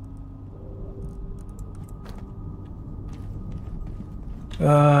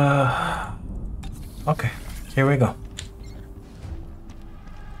 Okay, here we go.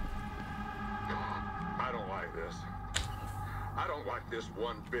 I don't like this. I don't like this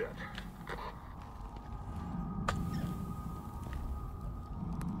one bit.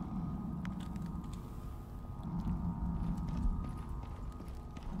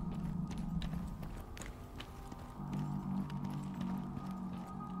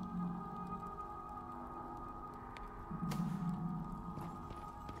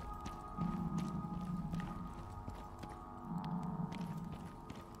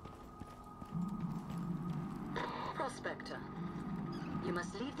 Prospector, you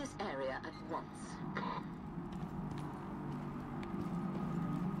must leave this area at once.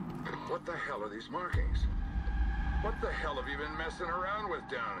 What the hell are these markings? What the hell have you been messing around with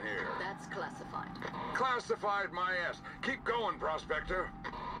down here? That's classified. Classified my ass. Keep going, Prospector.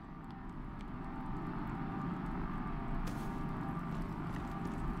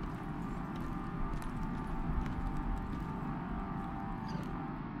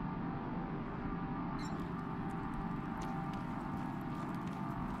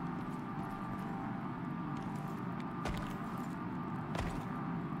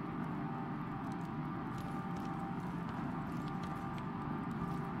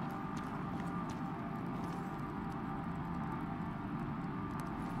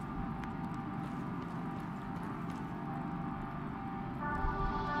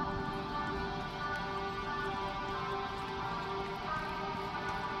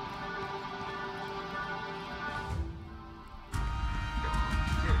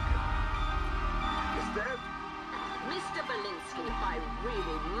 I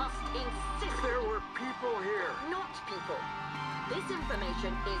really must insist. There were people here. Not people. This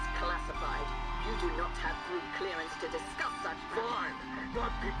information is classified. You do not have group clearance to discuss such matters. Fine.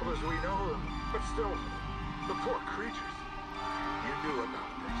 Not people as we know them, but still, the poor creatures. You knew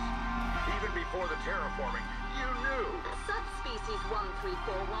about this. Even before the terraforming, you knew. Subspecies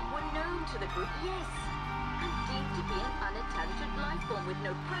 1341 were known to the group, yes. And deemed to be an unintelligent life form with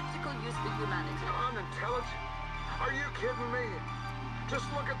no practical use for humanity. Unintelligent? Are you kidding me? Just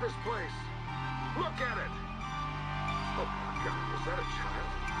look at this place. Look at it. Oh my God, is that a child?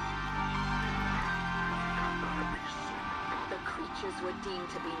 Gotta be sick. The creatures were deemed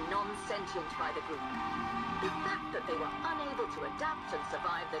to be non-sentient by the group. The fact that they were unable to adapt and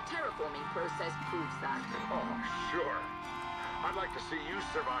survive the terraforming process proves that. Oh, sure. I'd like to see you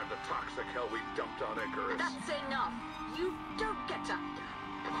survive the toxic hell we dumped on Icarus. That's enough. You don't get to...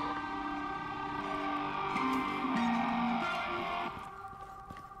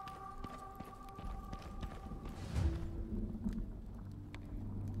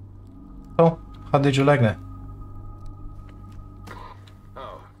 So, how did you like that?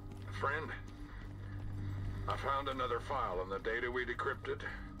 Oh, friend? I found another file on the data we decrypted.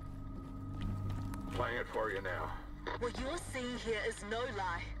 Playing it for you now. What you're seeing here is no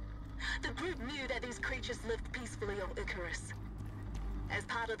lie. The group knew that these creatures lived peacefully on Icarus. As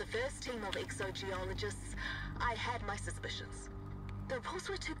part of the first team of exogeologists, I had my suspicions. The rules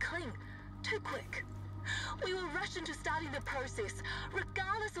were too clean, too quick. We were rushed into starting the process,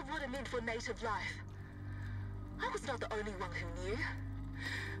 regardless of what it meant for native life. I was not the only one who knew,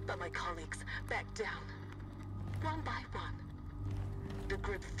 but my colleagues backed down, one by one. The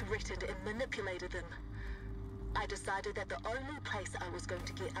group threatened and manipulated them. I decided that the only place I was going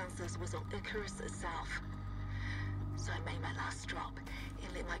to get answers was on Icarus itself. So I made my last drop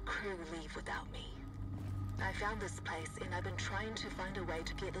and let my crew leave without me. I found this place and I've been trying to find a way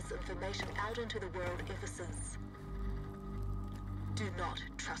to get this information out into the world ever since. Do not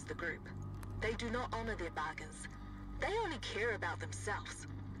trust the group. They do not honor their bargains. They only care about themselves.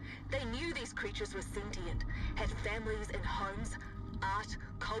 They knew these creatures were sentient, had families and homes, art,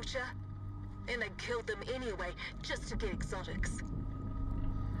 culture, and they killed them anyway just to get exotics.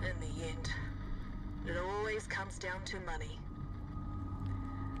 In the end, it always comes down to money.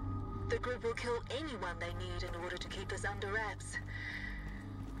 The group will kill anyone they need in order to keep this under wraps.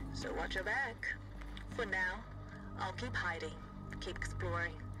 So watch your back. For now, I'll keep hiding, keep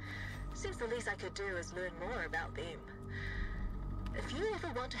exploring. Seems the least I could do is learn more about them. If you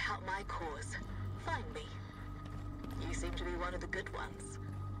ever want to help my cause, find me. You seem to be one of the good ones.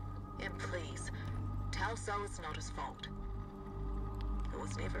 And please, tell Sol it's not his fault. It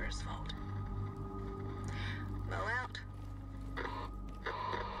was never his fault. Mo out.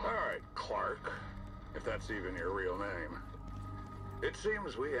 Alright, Clark. If that's even your real name. It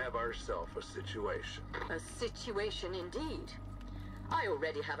seems we have ourselves a situation. A situation indeed. I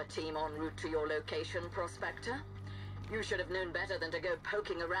already have a team en route to your location, Prospector. You should have known better than to go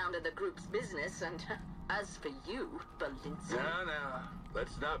poking around in the group's business, and as for you, Belinsky... Now,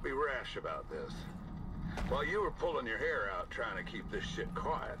 let's not be rash about this. While you were pulling your hair out trying to keep this shit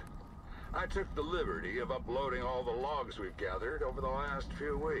quiet, I took the liberty of uploading all the logs we've gathered over the last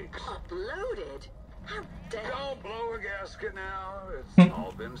few weeks. Uploaded? How dare you? Don't blow a gasket now. It's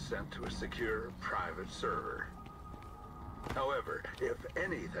all been sent to a secure, private server. However, if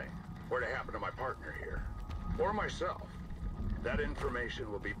anything were to happen to my partner here, or myself, that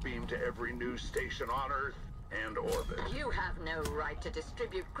information will be beamed to every news station on Earth and orbit. You have no right to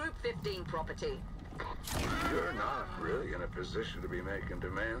distribute Group 15 property. You're not really in a position to be making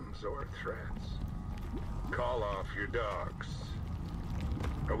demands or threats. Call off your dogs.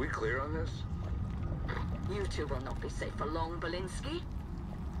 Are we clear on this? You two will not be safe for long, Belinsky.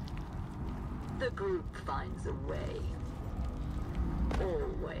 The group finds a way.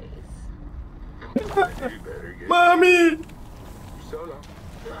 Always. You better get Mommy! Solo.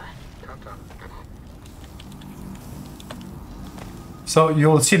 Ta-ta. So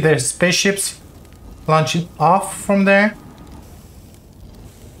you'll see their spaceships launching off from there.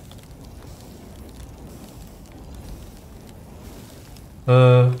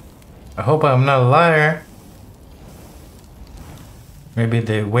 I hope I'm not a liar. Maybe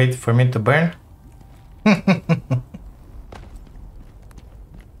they wait for me to burn.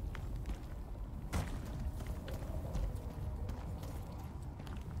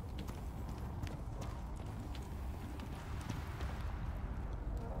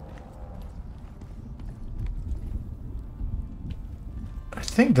 I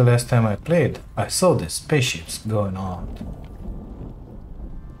think the last time I played, I saw the spaceships going on.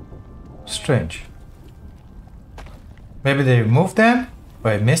 Strange. Maybe they removed them?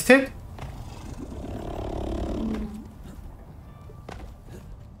 Or I missed it?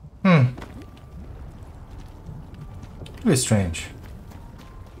 Really strange.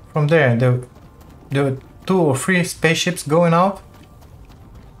 From there were 2 or 3 spaceships going out.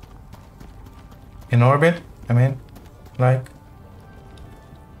 In orbit, I mean. Like...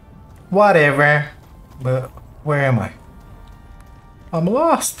 Whatever. But where am I? I'm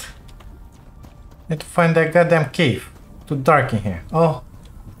lost. Need to find that goddamn cave. Too dark in here. Oh,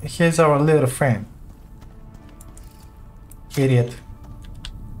 here's our little friend. Idiot.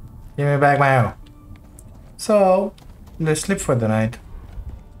 Give me back my arrow. So, let's sleep for the night.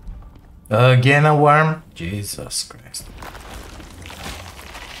 Again a worm? Jesus Christ.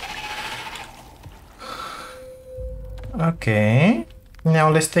 Okay. Now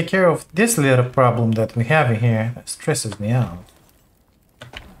let's take care of this little problem that we have in here. That stresses me out.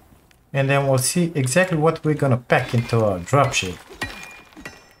 And then we'll see exactly what we're gonna pack into our dropship.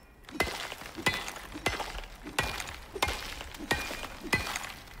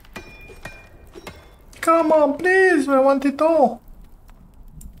 Come on, please, I want it all.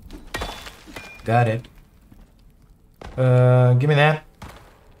 Got it. Give me that.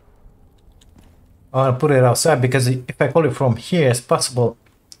 I want to put it outside because if I call it from here, it's possible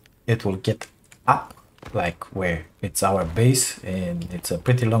it will get up, like where it's our base, and it's a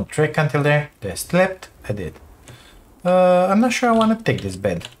pretty long trek until there. They slept. I did. I'm not sure I want to take this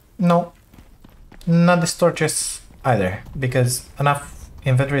bed. No, not the torches either, because enough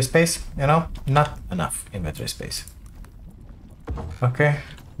inventory space, you know? Not enough inventory space. Okay,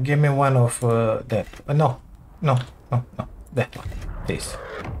 give me one of that. No, that one, please.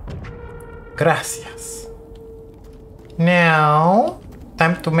 Gracias. Now,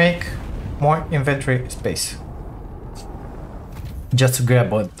 time to make more inventory space. Just to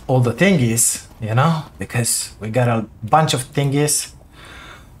grab all the thingies, you know, because we got a bunch of thingies.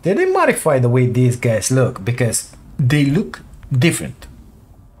 Did they modify the way these guys look? Because they look different.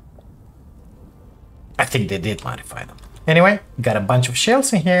 I think they did modify them. Anyway, got a bunch of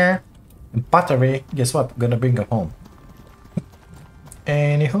shells in here. And pottery. Guess what? Gonna bring them home.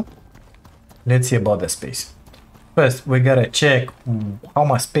 Anywho, let's see about the space. First, we gotta check how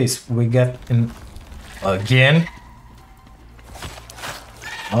much space we got in again.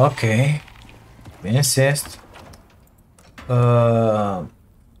 Okay, we insist. In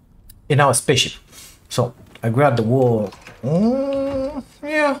our spaceship. So I grabbed the wool.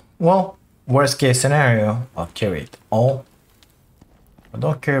 Yeah, well, worst case scenario, I'll carry it all. I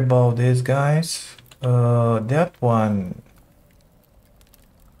don't care about these guys. That one,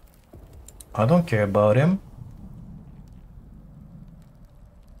 I don't care about him.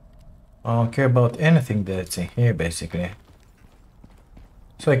 I don't care about anything that's in here, basically.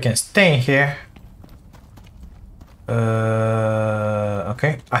 So I can stay in here.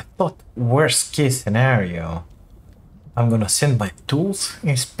 Okay, I thought worst case scenario, I'm gonna send my tools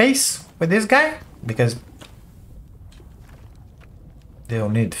in space with this guy, because they'll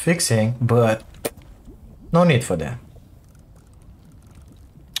need fixing, but no need for that.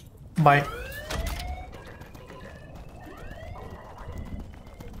 Bye.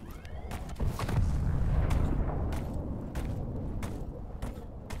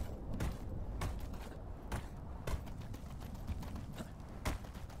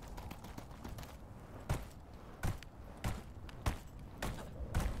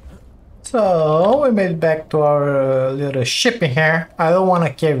 So we made it back to our little ship in here. I don't want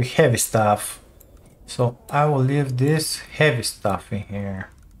to carry heavy stuff, so I will leave this heavy stuff in here.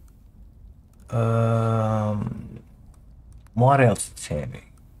 What else is heavy?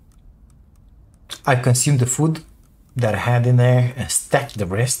 I consumed the food that I had in there and stacked the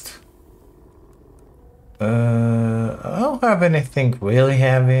rest. I don't have anything really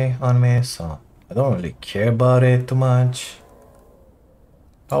heavy on me, so I don't really care about it too much.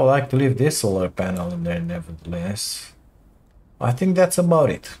 I would like to leave this solar panel in there nevertheless. I think that's about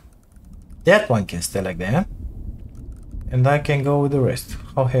it. That one can stay like that. And I can go with the rest.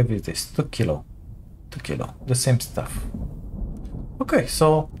 How heavy is this? 2 kilo. 2 kilo. The same stuff. Okay,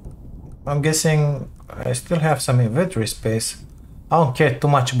 so I'm guessing I still have some inventory space. I don't care too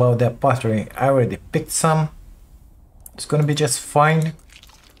much about that pottery. I already picked some. It's gonna be just fine.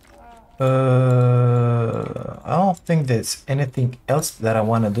 I don't think there's anything else that I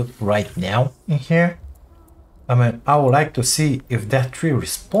want to do right now in here. I mean, I would like to see if that tree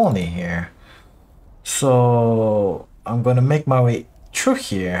respawned in here. So I'm gonna make my way through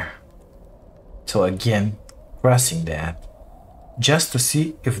here. So again, crossing that. Just to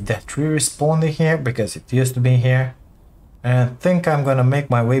see if that tree respawned in here, because it used to be here. And I think I'm gonna make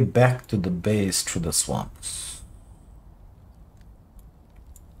my way back to the base through the swamps.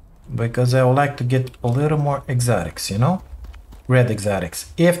 Because I would like to get a little more exotics, you know? Red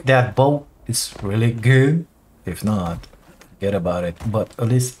exotics. If that bow is really good. If not, forget about it. But at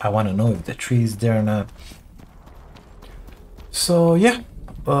least I want to know if the tree is there or not. So yeah,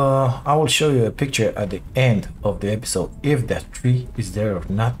 I will show you a picture at the end of the episode if that tree is there or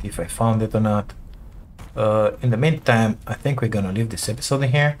not, if I found it or not. In the meantime, I think we're gonna leave this episode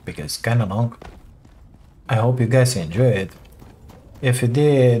in here because it's kind of long. I hope you guys enjoyed it. If you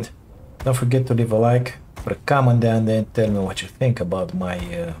did, don't forget to leave a like, put a comment down there and tell me what you think about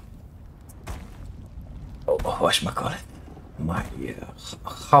my whatchamacallit, my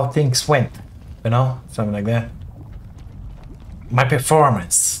how things went, you know, something like that. My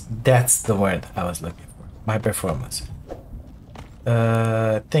performance, that's the word I was looking for. My performance.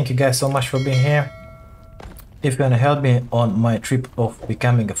 Thank you guys so much for being here. If you want to help me on my trip of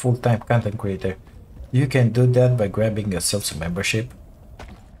becoming a full-time content creator, you can do that by grabbing a self membership.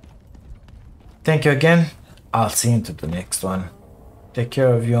 Thank you again. I'll see you to the next one. Take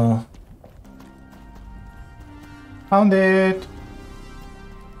care of you. Found it.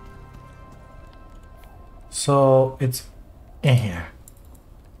 So it's in here.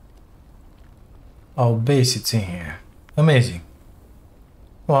 Our base, it's in here. Amazing.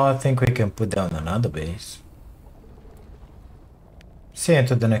 Well, I think we can put down another base. See you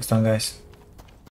until the next one, guys.